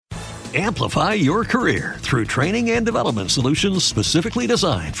Amplify your career through training and development solutions specifically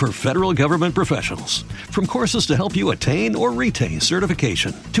designed for federal government professionals. From courses to help you attain or retain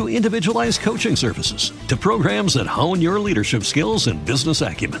certification, to individualized coaching services, to programs that hone your leadership skills and business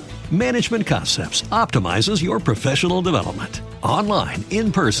acumen, Management Concepts optimizes your professional development. Online,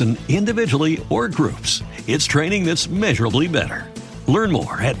 in person, individually, or groups, it's training that's measurably better. Learn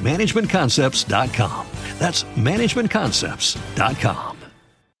more at managementconcepts.com. That's managementconcepts.com.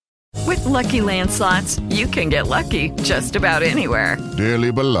 With Lucky Land Slots, you can get lucky just about anywhere.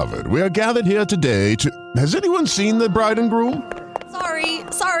 Dearly beloved, we are gathered here today to... Has anyone seen the bride and groom?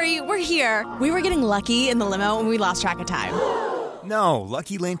 Sorry, we're here. We were getting lucky in the limo and we lost track of time. No,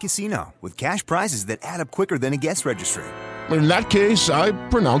 Lucky Land Casino, with cash prizes that add up quicker than a guest registry. In that case, I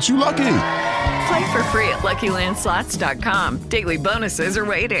pronounce you lucky. Play for free at LuckyLandSlots.com. Daily bonuses are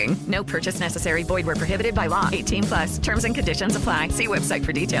waiting. No purchase necessary. Void where prohibited by law. 18+. Terms and conditions apply. See website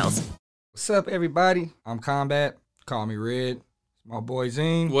for details. What's up, everybody? I'm Combat. Call me Red. It's my boy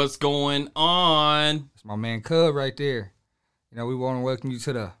Zine. What's going on? It's my man Cub right there. You know, we want to welcome you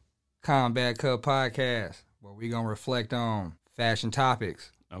to the Combat Cub Podcast, where we going to reflect on fashion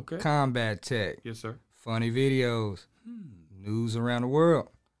topics, Okay. combat tech, Yes, sir. funny videos, news around the world,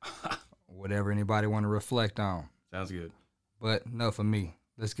 whatever anybody want to reflect on. Sounds good. But enough of me.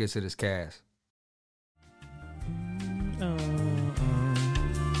 Let's get to this cast.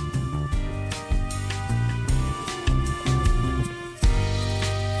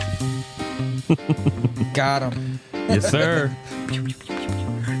 Got him. Yes, sir.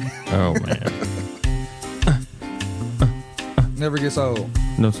 Oh, man. Never gets old.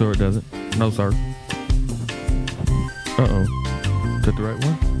 No, sir, it doesn't. No, sir. Uh-oh. Is that the right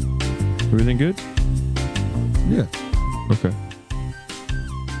one? Everything good? Yeah. Okay.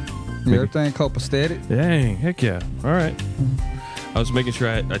 Yeah, everything copacetic. Dang, heck yeah. All right. I was making sure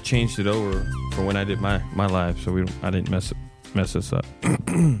I changed it over for when I did my live, so I didn't mess this up.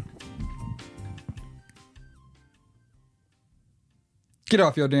 Get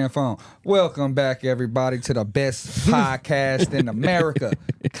off your damn phone. Welcome back, everybody, to the best podcast in America,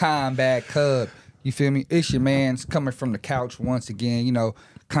 Combat Cub. You feel me? It's your man's coming from the couch once again. You know,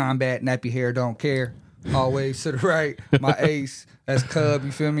 Combat, nappy hair, don't care. Always to the right. My ace, that's Cub,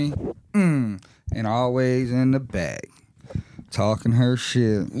 you feel me? And always in the back. Talking her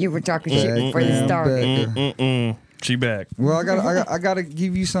shit. You were talking shit before you started. She back. Well, I gotta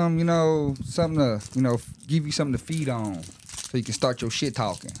give you some, something to, give you something to feed on. So you can start your shit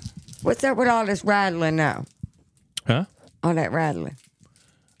talking. What's up with all this rattling now? Huh? All that rattling.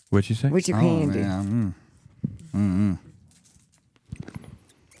 What'd you say? With your candy.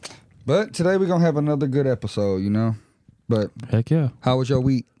 But today we're gonna have another good episode, But Heck yeah. how was your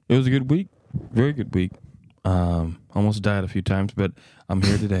week? It was a good week. Very good week. Almost died a few times, but I'm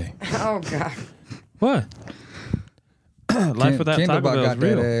here today. Oh, God. What? Life without Taco Bell got is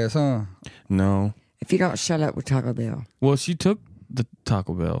real. that ass, huh? No. If you don't shut up with Taco Bell. Well, she took the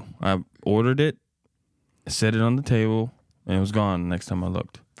Taco Bell. I ordered it, set it on the table, and it was gone next time I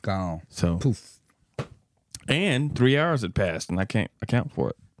looked. Gone. So Poof. And 3 hours had passed, and I can't account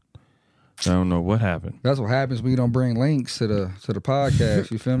for it. I don't know what happened. That's what happens when you don't bring links to the podcast.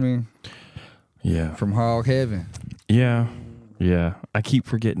 You feel me? Yeah. From Hog Heaven. Yeah. I keep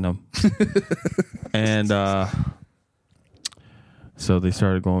forgetting them. And so they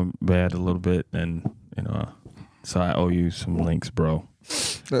started going bad a little bit, and so I owe you some links, bro.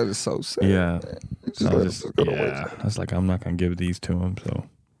 That is so sad. Yeah. I was like, I'm not gonna give these to him, so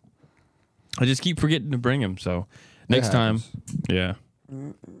I just keep forgetting to bring them. So next time, yeah.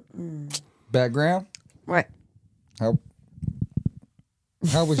 Background? What? How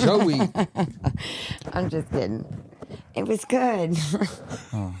was your week? I'm just kidding. It was good.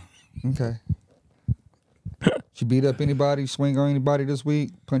 Oh, okay. Did you beat up anybody, swing on anybody this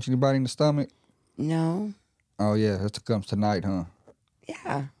week, punch anybody in the stomach? No. Oh, yeah, that comes tonight, huh?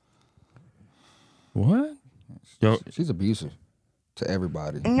 Yeah. What? Yo, she's abusive to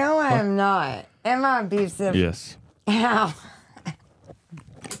everybody. No, I'm not. Am I abusive? yes. How?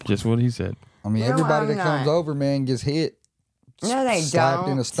 Just what he said. I mean, No, everybody I'm that comes not. over, man, gets hit. No, they slapped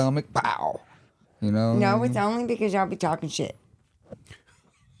don't. in the stomach. Pow. No, it's only because y'all be talking shit.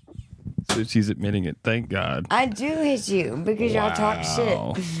 So she's admitting it. Thank God. I do hit you because y'all talk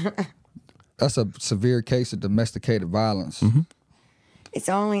shit. That's a severe case of domesticated violence. Mm-hmm. It's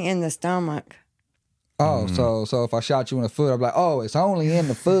only in the stomach. Oh, so if I shot you in the foot, I'm like, oh, it's only in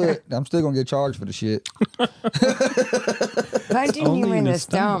the foot. I'm still gonna get charged for the shit. Punching you in the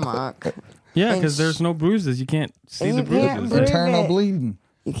stomach. Yeah, because there's no bruises. You can't see You the can't bruises. prove Internal it. bleeding.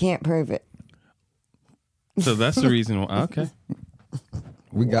 You can't prove it. So that's the reason why. Okay.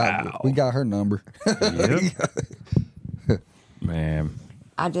 We got her number. Yep. Man.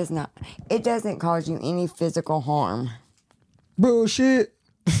 It doesn't cause you any physical harm. Bullshit.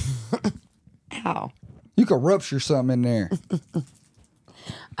 How? You could rupture something in there.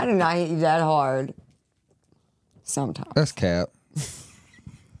 I do not hit you that hard. Sometimes. That's cap.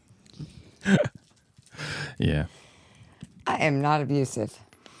 Yeah. I am not abusive.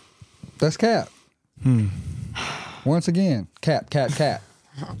 That's cap. Once again, cap.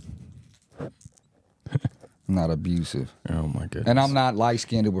 Not abusive. Oh my goodness. And I'm not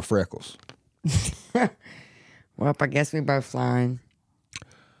light-skinned with freckles. Well, I guess we both lying.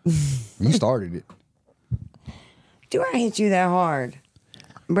 You started it. Do I hit you that hard?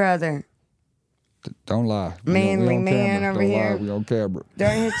 Brother. Don't lie. Manly man over here. We on camera. Do I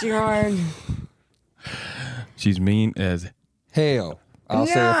hit you hard? She's mean as hell. I'll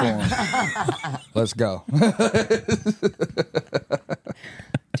say it for him. Let's go.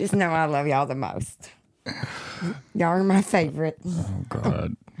 Just know I love y'all the most. Y'all are my favorite. oh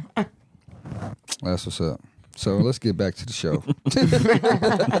God. That's what's up. So let's get back to the show.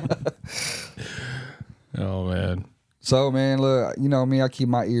 Oh man. So man, look, you know me, I keep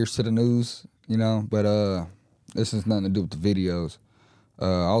my ears to the news, you know, but this has nothing to do with the videos.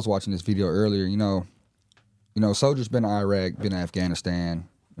 I was watching this video earlier, you know, soldiers been in Iraq, been in Afghanistan,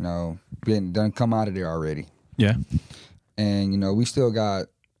 you know, done come out of there already. Yeah. And, you know, we still got,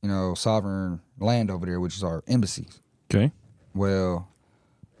 you know, sovereign land over there, which is our embassies. Okay. Well,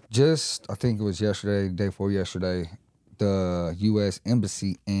 I think it was yesterday, the day before yesterday, the U.S.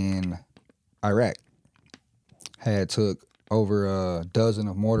 Embassy in Iraq had took over a dozen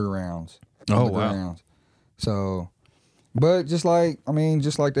of mortar rounds on the ground. So, but just like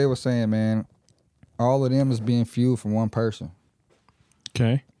they were saying, man, all of them is being fueled from one person.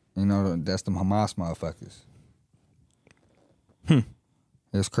 Okay. You know, that's them Hamas motherfuckers.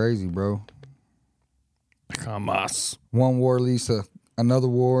 It's crazy, bro. Hamas. One war leads to another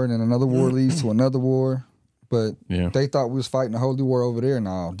war, and then another war leads to another war. But they thought we was fighting the holy war over there.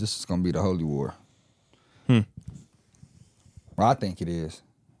 Now this is gonna be the holy war. Well, I think it is.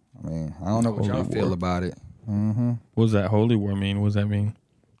 I mean, I don't know what y'all feel about it. Mm-hmm. What does that holy war mean? What does that mean?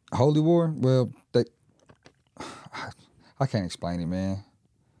 Holy war? Well, I can't explain it, man.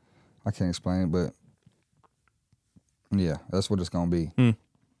 I can't explain it, but yeah, that's what it's gonna be.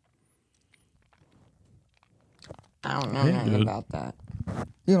 I don't know nothing about that.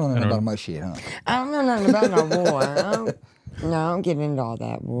 You don't know nothing about much shit, huh? I don't know nothing about no war. I don't get into all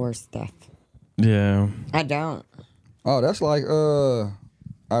that war stuff. Yeah. I don't. Oh, that's like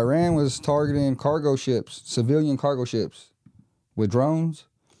Iran was targeting cargo ships, civilian cargo ships, with drones.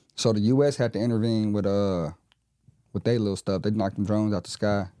 So the U.S. had to intervene with their little stuff. They knocked them drones out the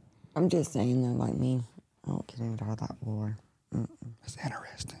sky. I'm just saying though, like me, I don't get into all that war. It's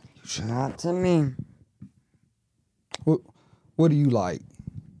interesting. You should. Not to me. What do you like?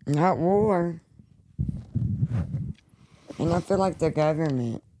 Not war. And I feel like the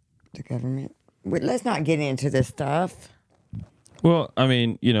government. Let's not get into this stuff. Well, I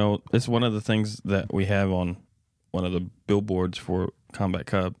mean, you know, it's one of the things that we have on one of the billboards for Combat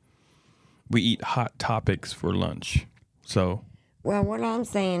Cub. We eat hot topics for lunch. So. Well, what I'm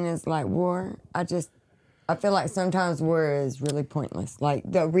saying is like war. I feel like sometimes war is really pointless. Like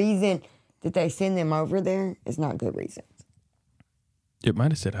the reason that they send them over there is not good reasons. It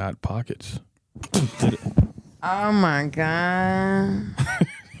might have said Hot Pockets. Oh my God.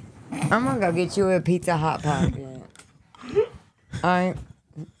 I'm going to go get you a pizza Hot Pocket. All right.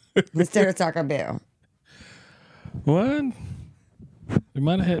 Instead of Taco Bell. What? It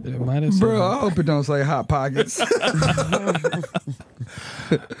might have said. Bro, I hope it don't say Hot Pockets.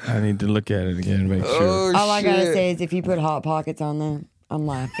 I need to look at it again and make sure. Oh, all I got to say is if you put Hot Pockets on there, I'm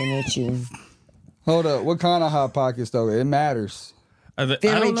laughing at you. Hold up. What kind of Hot Pockets, though? It matters.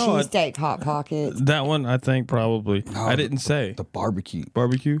 Philly cheesesteak Hot Pockets. That one, I think probably. No, I didn't say. The barbecue.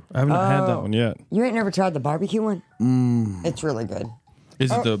 Barbecue? I haven't had that one yet. You ain't never tried the barbecue one? It's really good.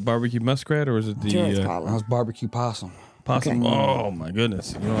 Is it the barbecue muskrat or is it the... That was barbecue possum. Possum? Okay. Oh, my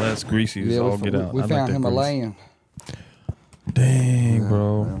goodness. You know, that's greasy. Yeah, all get out. We found Himalayan. Dang,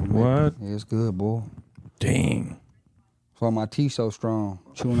 bro. What? Yeah, it's good, boy. Dang. That's why my teeth so strong.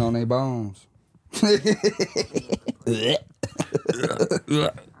 Chewing on their bones. All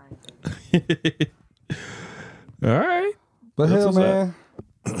right. But hell, man.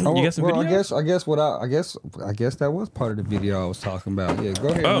 You got some video? I guess that was part of the video I was talking about. Yeah, go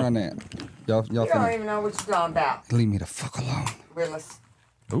ahead and run that. Y'all you don't even know what you're talking about. Leave me the fuck alone. Willis.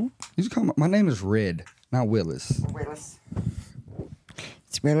 Oh. My name is Red, not Willis. Willis.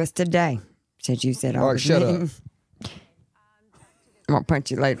 It's Willis today. Since you said all right, shut up. I'll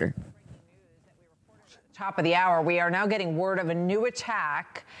punch you later. Top of the hour, we are now getting word of a new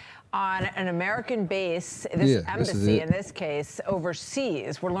attack on an American base, embassy in this case,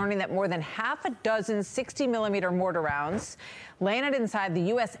 overseas. We're learning that more than half a dozen 60-millimeter mortar rounds landed inside the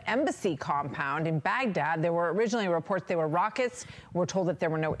U.S. Embassy compound in Baghdad. There were originally reports they were rockets. We're told that there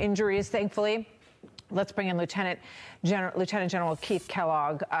were no injuries, thankfully. Let's bring in Lieutenant General Keith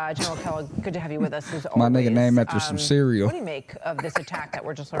Kellogg. General Kellogg, good to have you with us as always. My nigga name after some cereal. What do you make of this attack that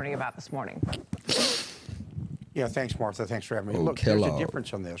we're just learning about this morning? Yeah, thanks, Martha. Thanks for having me. Look, Kellogg. there's a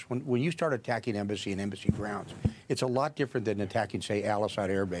difference on this. When you start attacking embassy and embassy grounds, it's a lot different than attacking, say, Al Asad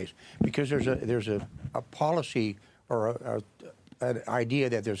Air Base, because there's a policy or an idea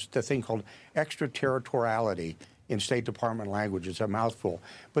that there's the thing called extraterritoriality in State Department language. It's a mouthful,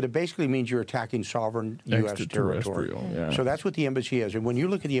 but it basically means you're attacking sovereign U.S. territory. Yeah. So that's what the embassy is. And when you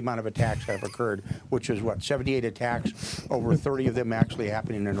look at the amount of attacks that have occurred, which is 78 attacks, over 30 of them actually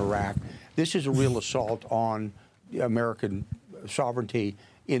happening in Iraq, this is a real assault on American sovereignty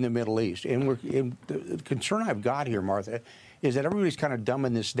in the Middle East. And the concern I've got here, Martha, is that everybody's kind of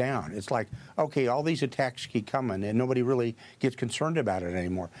dumbing this down. It's like, okay, all these attacks keep coming, and nobody really gets concerned about it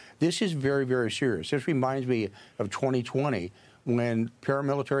anymore. This is very, very serious. This reminds me of 2020 when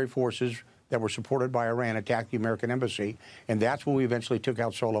paramilitary forces that were supported by Iran attacked the American embassy, and that's when we eventually took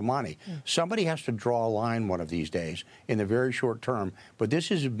out Soleimani. Somebody has to draw a line one of these days in the very short term, but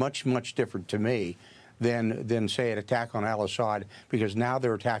this is much, much different to me than say, an attack on al-Assad, because now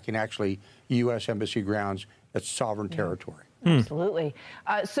they're attacking actually U.S. embassy grounds. That's sovereign territory. Absolutely.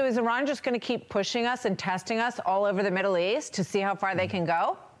 So is Iran just going to keep pushing us and testing us all over the Middle East to see how far they can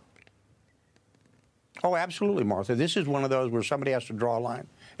go? Oh, absolutely, Martha. This is one of those where somebody has to draw a line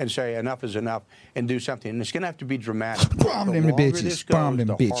and say enough is enough and do something. And it's going to have to be dramatic. Bomb them bitches. Bomb them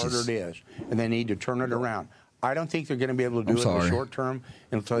bitches. The harder it is. And they need to turn it around. I don't think they're going to be able to do it in the short term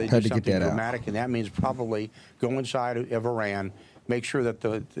until they do something dramatic. And that means probably go inside of Iran, make sure that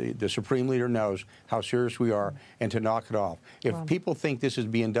the Supreme Leader knows how serious we are, and to knock it off. If people think this is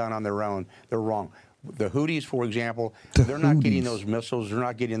being done on their own, they're wrong. The Houthis, for example, they're not getting those missiles, they're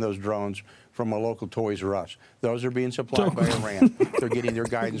not getting those drones from a local Toys R Us. Those are being supplied by Iran. They're getting their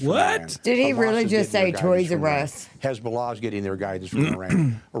guidance from Iran. Did he really just say Toys R Us? Hezbollah is getting their guidance from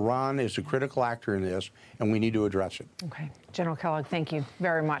Iran. Iran is a critical actor in this, and we need to address it. Okay. General Kellogg, thank you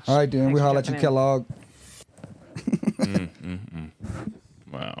very much. All right, Dan. We holler at you, Kellogg.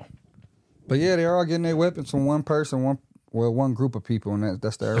 Wow. But yeah, they're all getting their weapons from one person, one group of people, and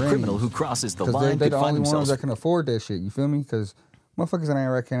that's the Iranians. A criminal who crosses the line they're could the find only ones themselves. that can afford that shit. You feel me? Because motherfuckers in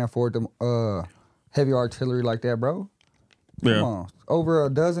Iraq can't afford them heavy artillery like that, bro. Come on. Over a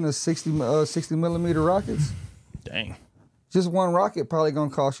dozen of 60 millimeter rockets. Dang. Just one rocket probably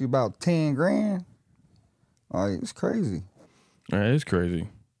gonna cost you about 10 grand. Like, it's crazy. That is crazy.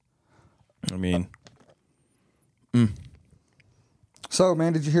 I mean, So,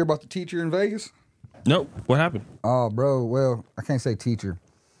 man, did you hear about the teacher in Vegas? Nope. What happened? Oh, bro. Well, I can't say teacher.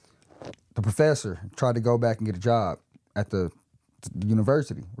 The professor tried to go back and get a job at the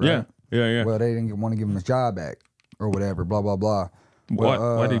university, right? Yeah. Well, they didn't want to give him his job back or whatever, blah, blah, blah.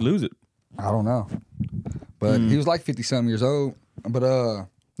 Well, Why'd he lose it? I don't know. But he was like 50-something years old. But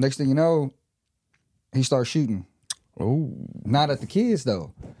next thing you know, he started shooting. Oh. Not at the kids,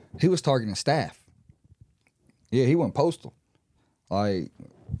 though. He was targeting staff. Yeah, he went postal. Like,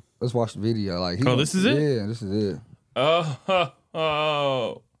 let's watch the video. Like, this is it? Yeah, this is it.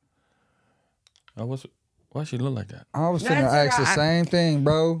 Oh, why she look like that? I was finna ask the same thing,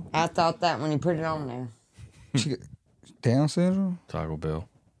 bro. I thought that when you put it on there. She Down syndrome? Taco Bell.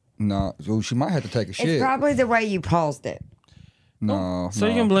 No, she might have to take a shit. It's probably the way you paused it. No. So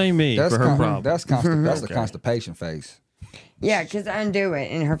you can blame me for her problem. That's the constipation face. Yeah, because undo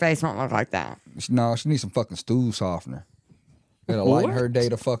it and her face won't look like that. No, she needs some fucking stool softener. It'll lighten her day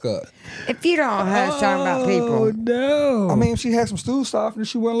to fuck up. If you don't hush talking about people. Oh, no. I mean, if she had some stool softener,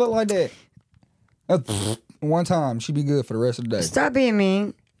 she wouldn't look like that. One time, she'd be good for the rest of the day. Stop being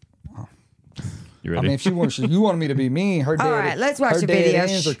mean. You ready? I mean, if you wanted me to be mean, her All right, let's watch the video. Her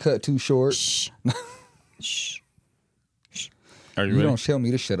ends are cut too short. Shh. Are you You ready? don't tell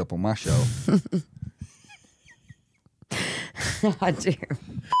me to shut up on my show. I do.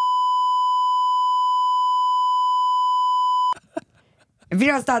 If you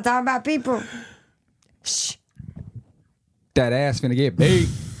don't stop talking about people, shh. That ass finna get big.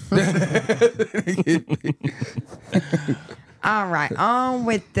 All right, on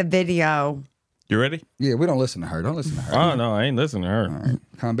with the video. You ready? Yeah, we don't listen to her. Don't listen to her. Oh, no, I ain't listening to her. All right.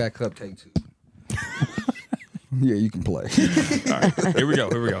 Combat Cub, take 2. Yeah, you can play. All right, here we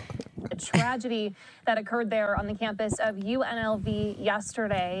go. the tragedy that occurred there on the campus of UNLV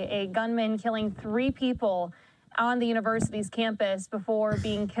yesterday. A gunman killing 3 people on the university's campus before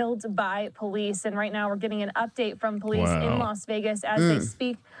being killed by police. And right now we're getting an update from police in Las Vegas as they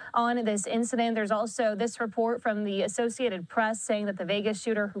speak on this incident. There's also this report from the Associated Press saying that the Vegas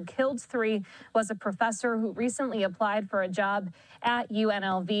shooter who killed 3 was a professor who recently applied for a job at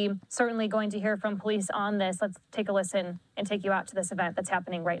UNLV. Certainly going to hear from police on this. Let's take a listen and take you out to this event that's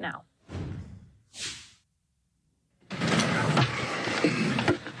happening right now.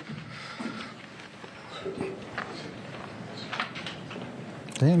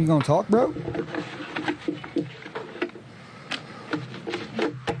 Damn, you gonna talk, bro?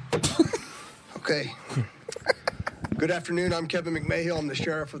 Okay. Good afternoon. I'm Kevin McMahill. I'm the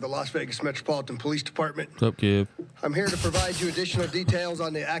sheriff of the Las Vegas Metropolitan Police Department. What's up, Kev? I'm here to provide you additional details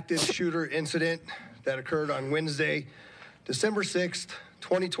on the active shooter incident that occurred on Wednesday, December 6th,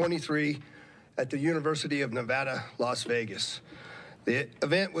 2023, at the University of Nevada, Las Vegas. The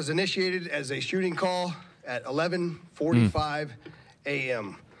event was initiated as a shooting call at 11:45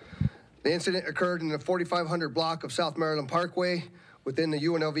 a.m. The incident occurred in the 4500 block of South Maryland Parkway within the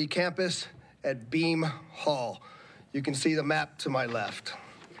UNLV campus at Beam Hall. You can see the map to my left.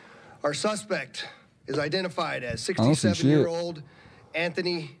 Our suspect is identified as 67-year-old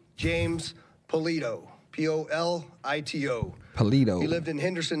Anthony James Polito, P-O-L-I-T-O. Polito. He lived in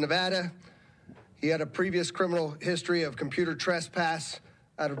Henderson, Nevada. He had a previous criminal history of computer trespass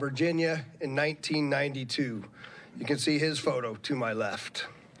out of Virginia in 1992. You can see his photo to my left.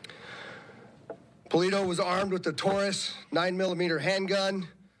 Polito was armed with a Taurus 9mm handgun.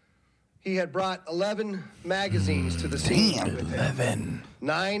 He had brought 11 magazines to the scene. Damn, with him. 11.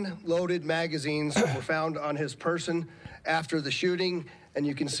 9 loaded magazines were found on his person after the shooting, and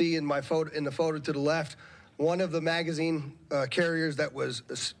you can see in the photo to the left, one of the magazine carriers that was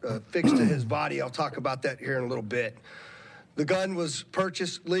fixed to his body. I'll talk about that here in a little bit. The gun was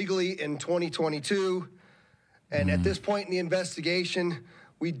purchased legally in 2022. And at this point in the investigation,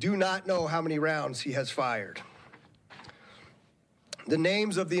 we do not know how many rounds he has fired. The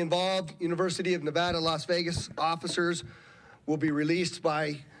names of the involved University of Nevada, Las Vegas officers will be released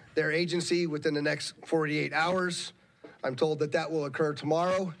by their agency within the next 48 hours. I'm told that will occur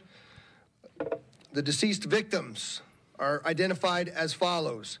tomorrow. The deceased victims are identified as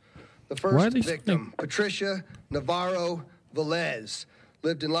follows. The first victim, Patricia Navarro Velez,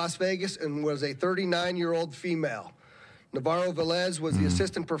 lived in Las Vegas and was a 39-year-old female. Navarro Velez was the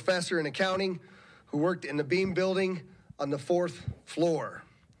assistant professor in accounting who worked in the Beam building on the 4th floor.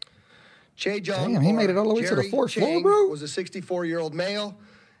 Damn, he made it all the way to the 4th floor, bro? Was a 64-year-old male.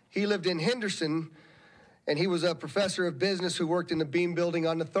 He lived in Henderson, and he was a professor of business who worked in the Beam building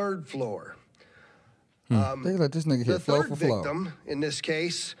on the 3rd floor. They let this nigga hit flow for flow. The third victim, in this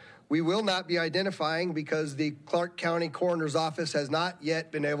case, we will not be identifying because the Clark County Coroner's Office has not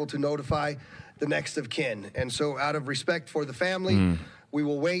yet been able to notify the next of kin. And so out of respect for the family, we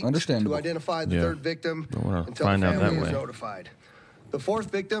will wait to identify the third victim until the family is notified. The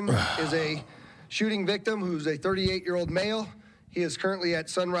 4th victim is a shooting victim who's a 38-year-old male. He is currently at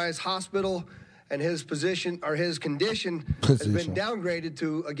Sunrise Hospital, and his condition has been downgraded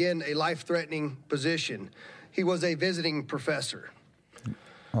to, again, a life-threatening position. He was a visiting professor.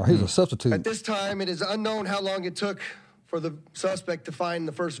 Oh, he's a substitute. At this time, it is unknown how long it took for the suspect to find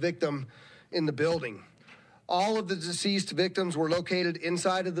the first victim in the building. All of the deceased victims were located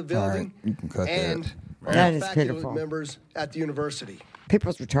inside of the building and faculty members at the university.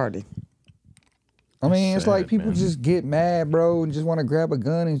 People's retarded. I mean, it's like people just get mad, bro, and just want to grab a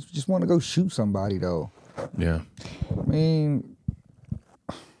gun and just want to go shoot somebody, though. Yeah.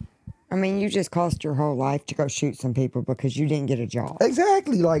 I mean, you just cost your whole life to go shoot some people because you didn't get a job.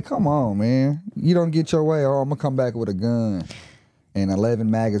 Exactly. Like, come on, man. You don't get your way, I'm going to come back with a gun and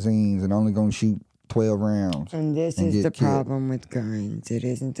 11 magazines and only going to shoot 12 rounds. And this is the problem with guns. It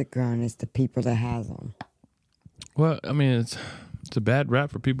isn't the gun, it's the people that has them. Well, I mean, it's a bad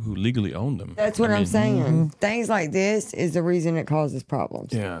rap for people who legally own them. That's what I'm saying. Things like this is the reason it causes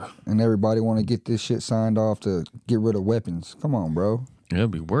problems. Yeah. And everybody want to get this shit signed off to get rid of weapons. Come on, bro. Yeah,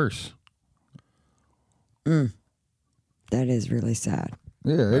 it'd be worse. That is really sad.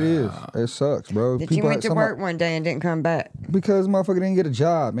 Yeah, it is. It sucks, bro. That you went to work one day and didn't come back. Because motherfucker didn't get a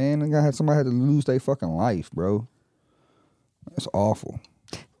job, man. Somebody had to lose their fucking life, bro. It's awful.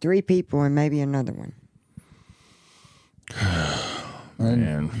 3 people and maybe another one.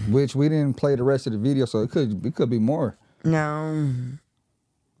 Which we didn't play the rest of the video, so it could be more. No.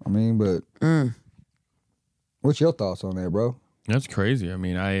 I mean, but what's your thoughts on that, bro? That's crazy. I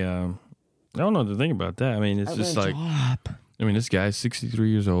mean, I don't know what to think about that. I mean, it's just like, I mean, this guy's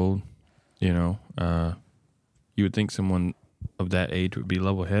 63 years old. You know, you would think someone of that age would be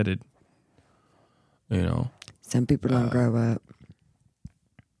level-headed. You know, some people don't grow up.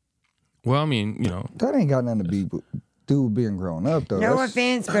 Well, I mean, you know, that ain't got nothing to do with being grown up, though. No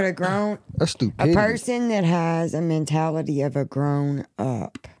offense, but that's stupidity. A person that has a mentality of a grown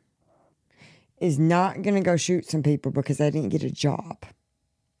up is not going to go shoot some people because they didn't get a job.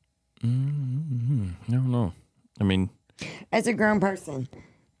 Mm-hmm. I don't know. I mean, as a grown person,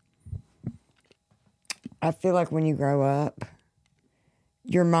 I feel like when you grow up,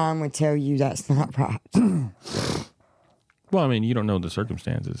 your mom would tell you that's not right. Well, I mean, you don't know the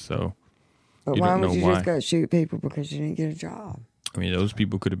circumstances, so. But why would you just go shoot people because you didn't get a job? I mean, those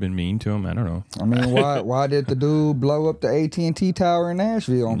people could have been mean to him. I don't know. I mean, why did the dude blow up the AT&T tower in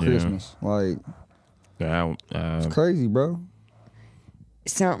Nashville on Christmas? Like, it's crazy, bro.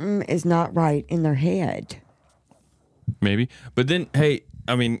 Something is not right in their head. Maybe. But then, hey,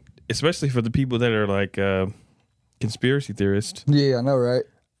 I mean, especially for the people that are like conspiracy theorists. Yeah, I know, right?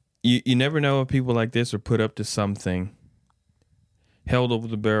 You never know if people like this are put up to something, held over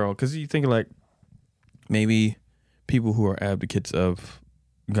the barrel. Because you think like maybe people who are advocates of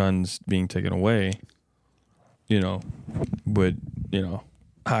guns being taken away, you know, would, you know,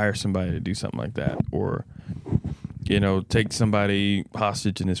 hire somebody to do something like that. Or, you know, take somebody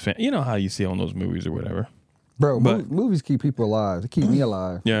hostage in his family. You know how you see on those movies or whatever. Bro, movies keep people alive. They keep me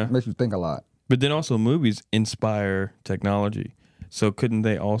alive. Yeah. Makes you think a lot. But then also movies inspire technology. So couldn't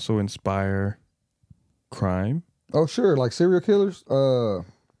they also inspire crime? Oh, sure. Like serial killers? Yeah.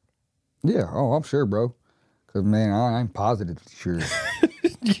 Oh, I'm sure, bro. Because, man, I'm positive sure.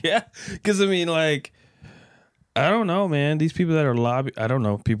 Yeah. Because, I mean, like, I don't know, man. These people that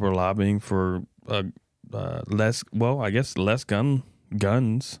are people are lobbying for less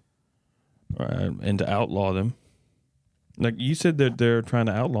guns and to outlaw them. Like you said that they're trying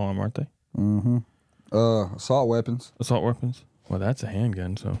to outlaw them, aren't they? Mm-hmm. Assault weapons. Assault weapons? Well, that's a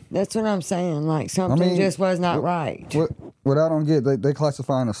handgun, so. That's what I'm saying. Like, something just was not right. What I don't get, they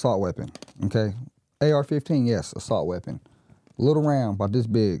classify an assault weapon, okay? AR-15, yes, assault weapon. Little round, about this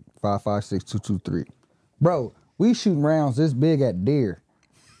big, 5.56, 223. Bro, we shooting rounds this big at deer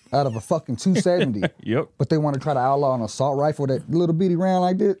out of a fucking 270. Yep. But they want to try to outlaw an assault rifle, that little bitty round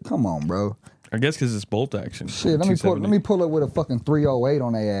like this? Come on, bro. I guess because it's bolt action. Shit, let me pull it with a fucking 308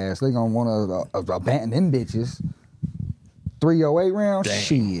 on their ass. They gonna want to abandon them bitches. 308 round? Dang.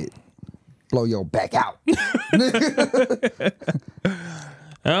 Shit. Blow your back out. I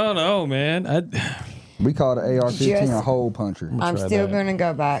don't know, man. We call the AR-15 a hole puncher. I'm still going to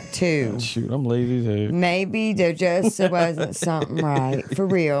go back to. Shoot, I'm lazy as hell. Maybe there just wasn't something right. For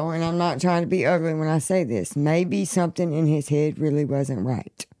real. And I'm not trying to be ugly when I say this. Maybe something in his head really wasn't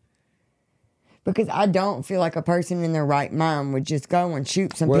right. Because I don't feel like a person in their right mind would just go and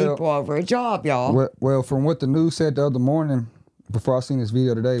shoot some people over a job, y'all. Well, from what the news said the other morning, before I seen this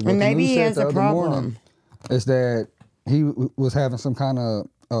video today, what and maybe the news he said has the a other problem. morning is that he was having some kind of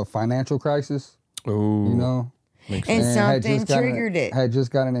financial crisis. Oh, you know, and something triggered it. Had just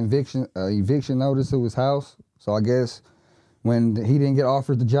got an eviction notice to his house. So I guess when he didn't get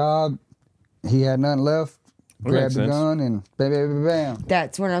offered the job, he had nothing left. Grabbed the gun and bam, bam, bam.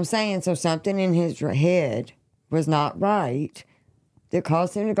 That's what I'm saying. So something in his head was not right that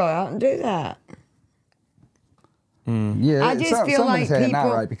caused him to go out and do that. Yeah, I just feel like people people.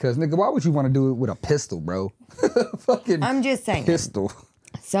 Not right because nigga, why would you want to do it with a pistol, bro? Fucking. I'm just saying. Pistol.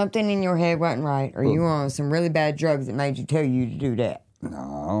 Something in your head wasn't right, or you on some really bad drugs that made you tell you to do that. No,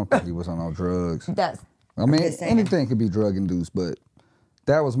 I don't think he was on no drugs. I mean, anything could be drug induced, but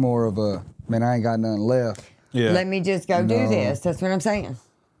that was more of a man. I ain't got nothing left. Yeah. Let me just go do this. That's what I'm saying.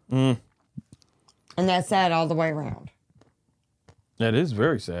 And that's sad all the way around. That is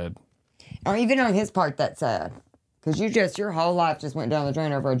very sad. Or even on his part, that's sad. Because your whole life just went down the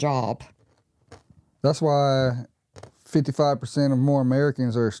drain over a job. That's why 55% of more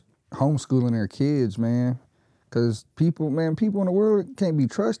Americans are homeschooling their kids, man. Because people in the world can't be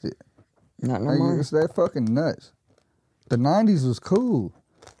trusted. Not no more. It's that fucking nuts. The 90s was cool.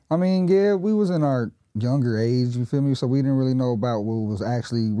 I mean, yeah, we was in our younger age, you feel me? So we didn't really know about what was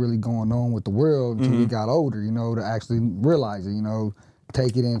actually really going on with the world until we got older, you know, to actually realize it, you know,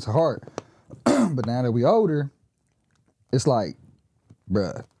 take it into heart. But now that we older, it's like,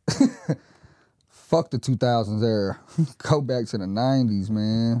 bruh, fuck the 2000s era. Go back to the 90s,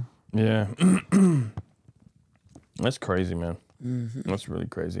 man. Yeah. That's crazy, man. Mm-hmm. That's really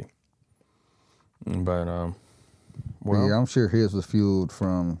crazy. But, yeah, I'm sure his was fueled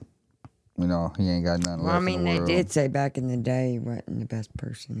from, you know, he ain't got nothing left. I mean, in the they world. did say back in the day he wasn't the best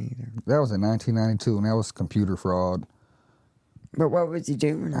person either. That was in 1992, and that was computer fraud. But what was he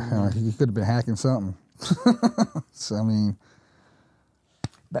doing? He could have been hacking something. So, I mean.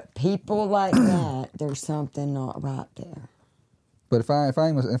 But people like that, there's something not right there. But if I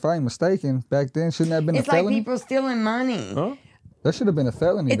ain't mistaken, back then shouldn't that have been a felony? It's like people stealing money. Huh? That should have been a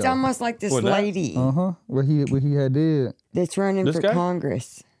felony. It's almost like this lady. What he had did. That's running for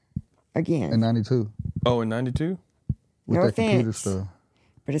Congress again. In 92. Oh, in 92? No offense.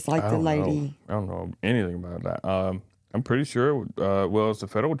 But it's like the lady. I don't know anything about that. I'm pretty sure. It's a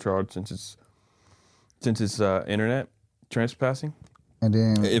federal charge since it's internet trespassing. And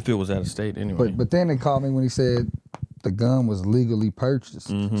then if it was out of state anyway. But then they called me when he said the gun was legally purchased.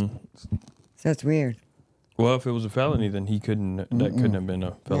 So that's weird. Well, if it was a felony, then that couldn't have been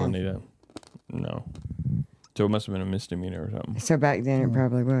a felony. Yeah. No. So it must have been a misdemeanor or something. So back then it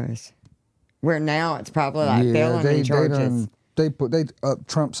probably was. Where now it's probably like felony charges. They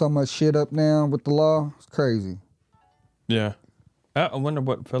Trump so much shit up now with the law. It's crazy. Yeah. I wonder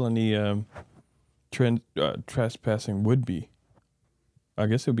what felony trespassing would be. I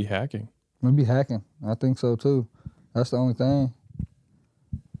guess it would be hacking. It would be hacking. I think so too. That's the only thing.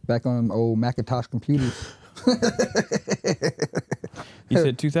 Back on them old Macintosh computers. You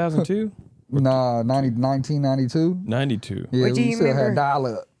said 2002? Nah, 1992. 92. Yeah, what do you still remember? had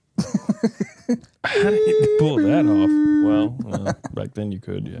dial-up. How did you pull that off? Well, back then you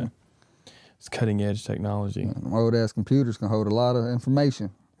could, yeah. It's cutting edge technology. Old ass computers can hold a lot of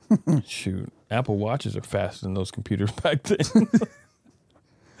information. Shoot, Apple Watches are faster than those computers back then.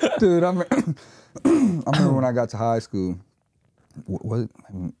 Dude, I remember when I got to high school.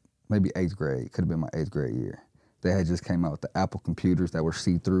 Maybe 8th grade. Could have been my 8th grade year. They had just came out with the Apple computers that were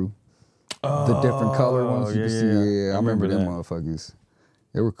see-through. The different color ones you could see. Yeah, I remember them motherfuckers.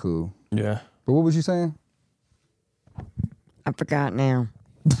 They were cool. Yeah. But what was you saying? I forgot now.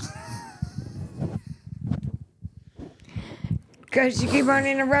 Because you keep on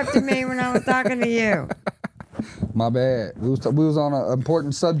interrupting me when I was talking to you. My bad. We was on an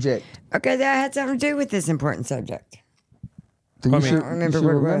important subject. Okay, that had something to do with this important subject. Then I don't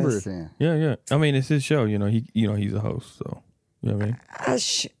remember what it was. it then. Yeah. I mean, it's his show. He's a host, so you know what I mean.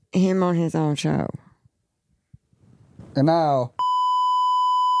 Him on his own show. And now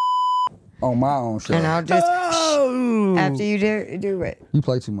on my own show. And I'll just after you do it. You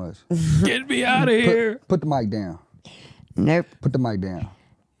play too much. Get me out of here. Put the mic down. Nope. Put the mic down.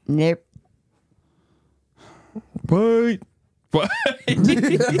 Nope. Wait.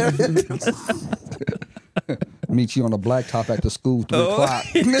 Meet you on the blacktop at the school 3 o'clock.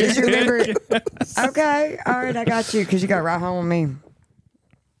 Did you remember? Okay, all right, I got you because you got right home with me.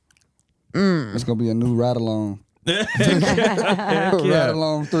 It's gonna be a new ride along. Ride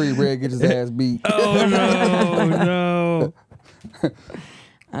along 3. Red gets his ass beat. Oh no!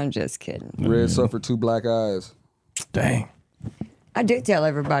 I'm just kidding. Red suffered 2 black eyes. Dang. I do tell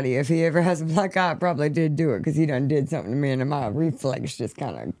everybody if he ever has a black eye, I probably did do it because he done did something to me and my reflex just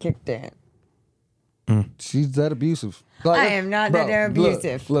kind of kicked in. She's that abusive. I am not that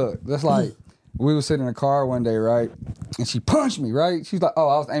abusive. Look, that's like we were sitting in a car one day, right? And she punched me, right? She's like, "Oh,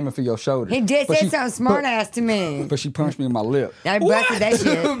 I was aiming for your shoulder." He did say something smart ass to me. But she punched me in my lip. I busted that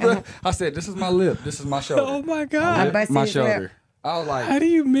shit. I said, "This is my lip. This is my shoulder." Oh my god! I busted my his shoulder. lip. I was like, "How do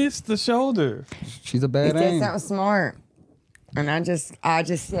you miss the shoulder?" She's a He bad said aim. something smart. And I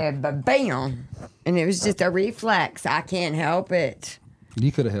just said, but bam. And it was just a reflex. I can't help it.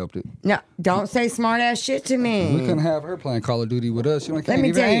 You could have helped it. No, don't say smart ass shit to me. We couldn't have her playing Call of Duty with us. She Let can't me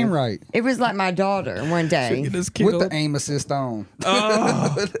even tell aim you, right. it was like my daughter one day. With the aim assist on.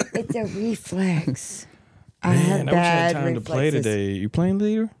 Oh. It's a reflex. Man, I wish I had bad time to play reflexes. today. You playing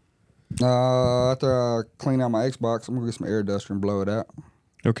leader? After I clean out my Xbox, I'm gonna get some air duster and blow it out.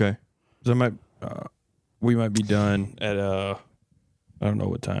 Okay. So we might be done at I don't know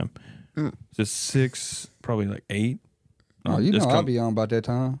what time. Just 6, probably like 8. Oh, I'll be on about that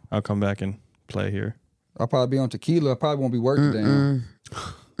time. I'll come back and play here. I'll probably be on tequila. I probably won't be working today.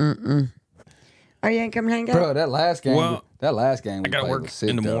 Oh, you ain't coming hang out? Bro, that last game. Well, I gotta work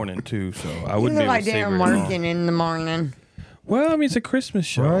in the morning too, so I You wouldn't look be able like to save damn very long. working in the morning. Well, I mean, it's a Christmas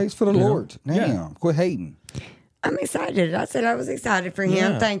show. Right, it's for the you know? Lord. Damn, quit hating. I'm excited. I said I was excited for him.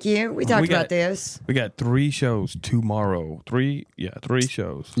 Yeah. Thank you. We talked about this. We got 3 shows tomorrow. 3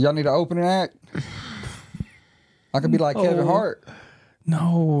 shows. Y'all need an opening act. I could be like Kevin Hart.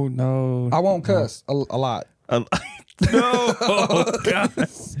 No. I won't cuss a lot. No, oh, God.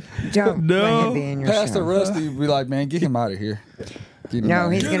 Don't No. let him be in your Pastor show. Rusty would be like, man, get him out of here. Get him No, out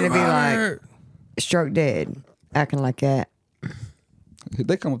he's of going here. to be like stroke dead, acting like that.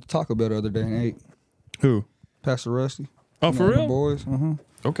 They come with the Taco Bell the other day and ate. Who? Pastor Rusty. Oh, for The real? boys.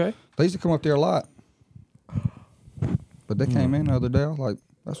 Okay. They used to come up there a lot. But they came in the other day. I was like,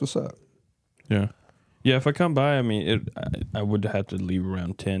 that's what's up. Yeah. Yeah, if I come by, I mean, I would have to leave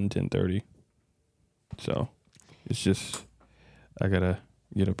around 10:30. So it's just, I got to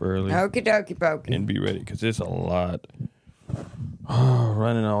get up early. Okie dokie pokey. And be ready because it's a lot.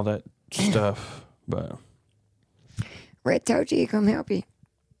 Running all that stuff. But Red told you come help you.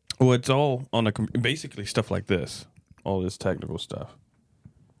 well, it's all on basically stuff like this. All this technical stuff.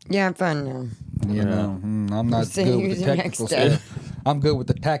 Yeah, I'm fun now. You know, I'm not See good you with the the technical next day. stuff. I'm good with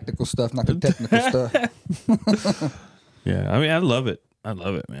the tactical stuff, not the technical stuff. Yeah, I mean, I love it. I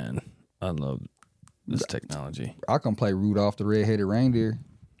love it, man. I love this technology. I can play Rudolph the Red-Headed Reindeer.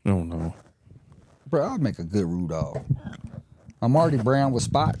 Oh, no. Bro, I'll make a good Rudolph. I'm already brown with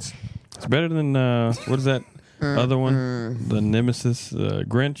spots. It's better than, what is that other one? The Nemesis,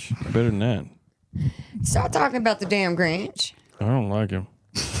 Grinch? Better than that. Stop talking about the damn Grinch. I don't like him.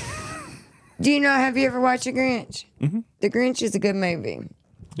 Do you know, have you ever watched The Grinch? Mm-hmm. The Grinch is a good movie.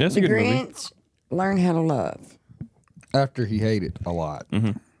 Yeah, it's the a good movie. Grinch learned how to love. After he hated a lot.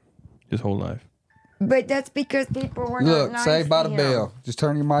 Mm-hmm. His whole life. But that's because people were Look, not nice saved by to the him. bell. Just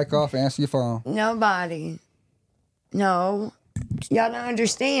turn your mic off, answer your phone. Nobody. No. Y'all don't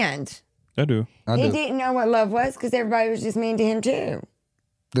understand. I do. He didn't know what love was because everybody was just mean to him too.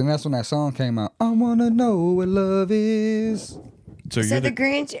 Then that's when that song came out. I want to know what love is. So So the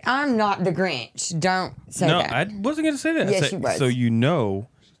Grinch, I'm not the Grinch. Don't say no, that. I wasn't going to say that. Yes, you was. So you know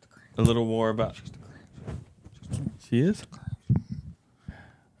a little more about... She is?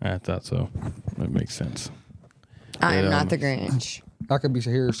 I thought so. That makes sense. I am not the Grinch. I could be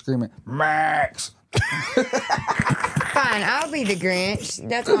here screaming, Max. Fine, I'll be the Grinch.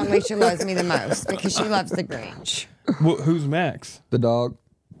 That's why Alicia loves me the most because she loves the Grinch. Well, who's Max? The dog.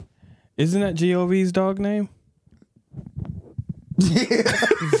 Isn't that GOV's dog name? Damn.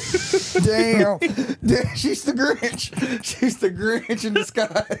 She's the Grinch. She's the Grinch in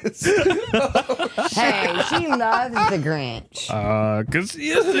disguise. Hey, she loves the Grinch. Because he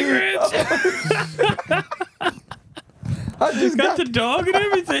is the Grinch. I just got the dog and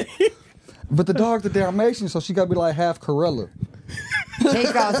everything. But the dog's a Dalmatian, so she got to be like half Corella. He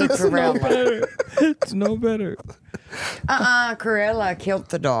calls her Corella. It's no better. Corella killed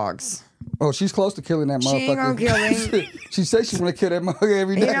the dogs. Oh, she's close to killing that motherfucker. She ain't gonna kill him. She says she want to kill that motherfucker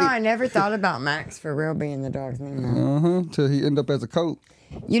every day. You know, I never thought about Max for real being the dog's name. Till he end up as a coat.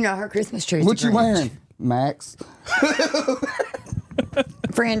 You know, her Christmas tree. What you wearing, Max?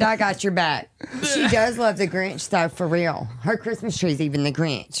 Friend, I got your back. She does love the Grinch, though, for real. Her Christmas tree's even the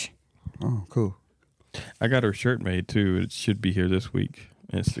Grinch. Oh, cool. I got her shirt made, too. It should be here this week.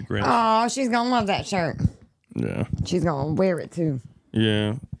 It's the Grinch. Oh, she's gonna love that shirt. Yeah. She's gonna wear it, too.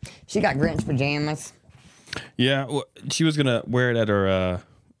 Yeah. She got Grinch pajamas. Yeah. Well, she was going to wear it at her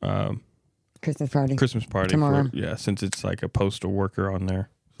Christmas party. Tomorrow. Since it's like a postal worker on there.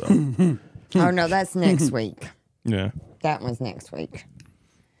 So. Oh, no, that's next week. Yeah. That one's next week.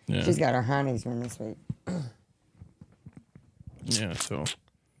 Yeah. She's got her honeys one this week. Yeah, so.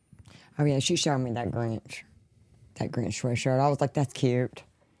 Oh, yeah, she showed me that Grinch sweatshirt. I was like, that's cute.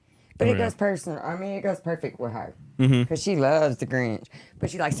 But it goes it goes perfect with her. Because she loves the Grinch.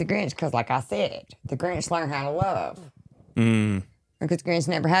 But she likes the Grinch because, like I said, the Grinch learned how to love. Because Grinch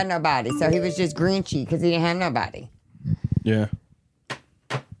never had nobody. So he was just Grinchy because he didn't have nobody. Yeah.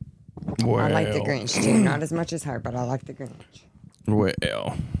 Well. I like the Grinch, too. Not as much as her, but I like the Grinch.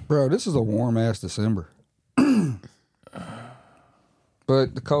 Well. Bro, this is a warm-ass December.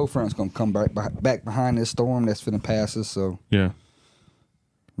 But the cold front's going to come back behind this storm that's finna pass us, so... Yeah.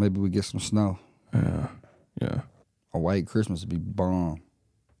 Maybe we get some snow. Yeah. A white Christmas would be bomb.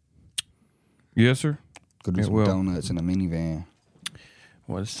 Yes, sir. Could do some donuts in a minivan.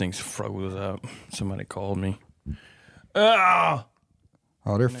 Well, this thing's froze up. Somebody called me. Ah!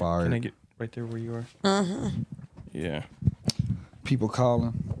 Oh, they're fired. Can I get right there where you are? Uh-huh. Yeah. People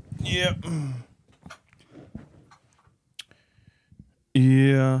calling. Yep.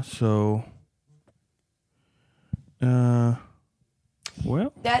 Yeah, so...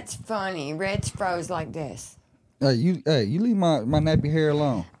 Well... That's funny. Red's froze like this. Hey, you leave my nappy hair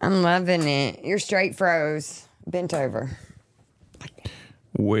alone. I'm loving it. You're straight froze. Bent over.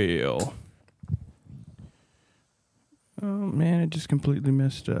 Well... Oh, man, it just completely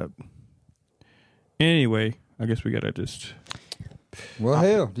messed up. Anyway, I guess we gotta just... Well,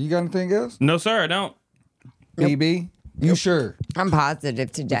 hell, do you got anything else? No, sir, I don't. BB, you sure? I'm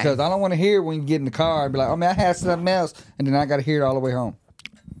positive today. Because I don't want to hear it when you get in the car and be like, oh, man, I had something else, and then I got to hear it all the way home.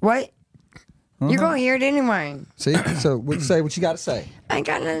 What? You're going to hear it anyway. See? So say what you got to say. I ain't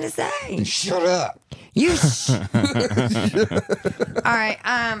got nothing to say. Then shut up. You All right,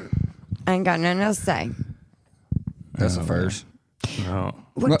 I ain't got nothing else to say. That's a first. No.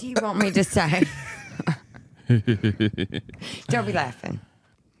 What do you want me to say? Don't be laughing.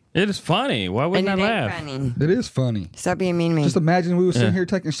 It is funny. Why wouldn't I laugh? Funny. It is funny. Stop being mean to me. Just imagine we were sitting here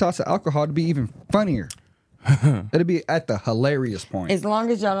taking shots of alcohol to be even funnier. It'd be at the hilarious point. As long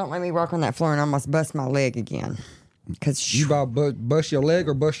as y'all don't let me walk on that floor and almost bust my leg again. Cause you about bust your leg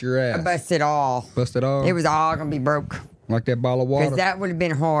or bust your ass? I bust it all. Bust it all? It was all going to be broke. Like that bottle of water? Because that would have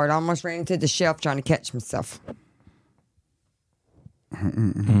been hard. I almost ran into the shelf trying to catch myself.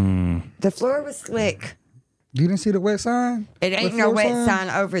 The floor was slick. You didn't see the wet sign? It ain't no wet sign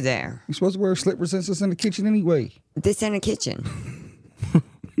over there. You're supposed to wear slip resistance in the kitchen anyway. This ain't a kitchen.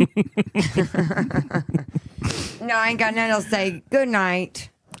 No, I ain't got nothing else to say. Good night.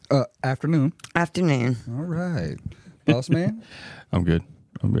 Afternoon. Afternoon. All right. Boss man? I'm good.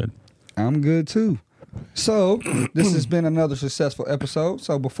 I'm good too. So, this has been another successful episode.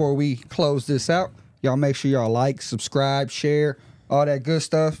 So, before we close this out, y'all make sure y'all like, subscribe, share, all that good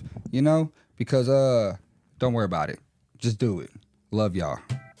stuff, you know, because don't worry about it. Just do it. Love y'all.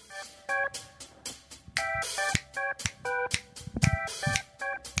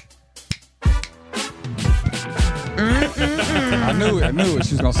 I knew it.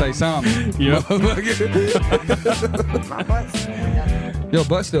 She was going to say something. Yep. My butt's Your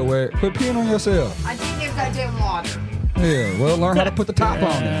butt still wet. Quit peeing on yourself. I think it's I did water. Yeah, well, learn how to put the top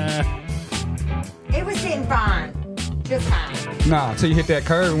on it. It was sitting fine. Just fine. Nah, till you hit that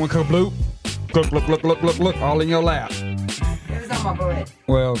curve and one come bloop. Look, all in your lap. It was on my butt.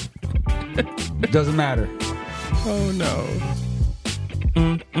 Well, doesn't matter. Oh, no.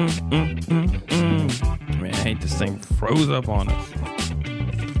 Man, I hate this thing froze up on us.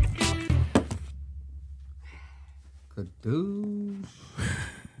 Kadoosh.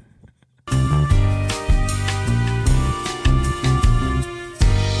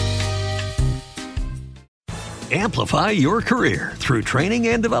 Amplify your career through training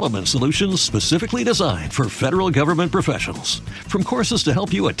and development solutions specifically designed for federal government professionals. From courses to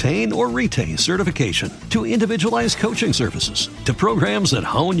help you attain or retain certification, to individualized coaching services, to programs that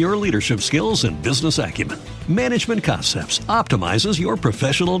hone your leadership skills and business acumen, Management Concepts optimizes your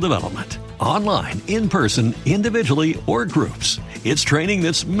professional development. Online, in person, individually, or groups, it's training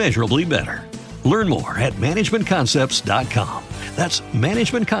that's measurably better. Learn more at managementconcepts.com. That's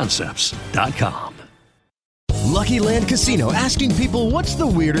managementconcepts.com. Lucky Land Casino, asking people, what's the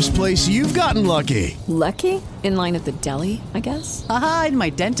weirdest place you've gotten lucky? Lucky? In line at the deli, I guess? Aha, in my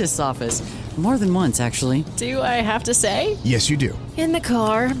dentist's office. More than once, actually. Do I have to say? Yes, you do. In the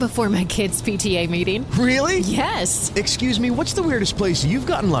car before my kids' PTA meeting. Really? Yes. Excuse me, what's the weirdest place you've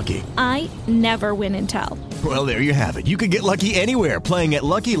gotten lucky? I never win and tell. Well, there you have it. You can get lucky anywhere, playing at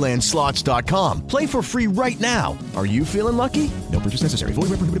LuckyLandSlots.com. Play for free right now. Are you feeling lucky? No purchase necessary. Void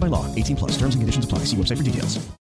where prohibited by law. 18+. Terms and conditions apply. See website for details.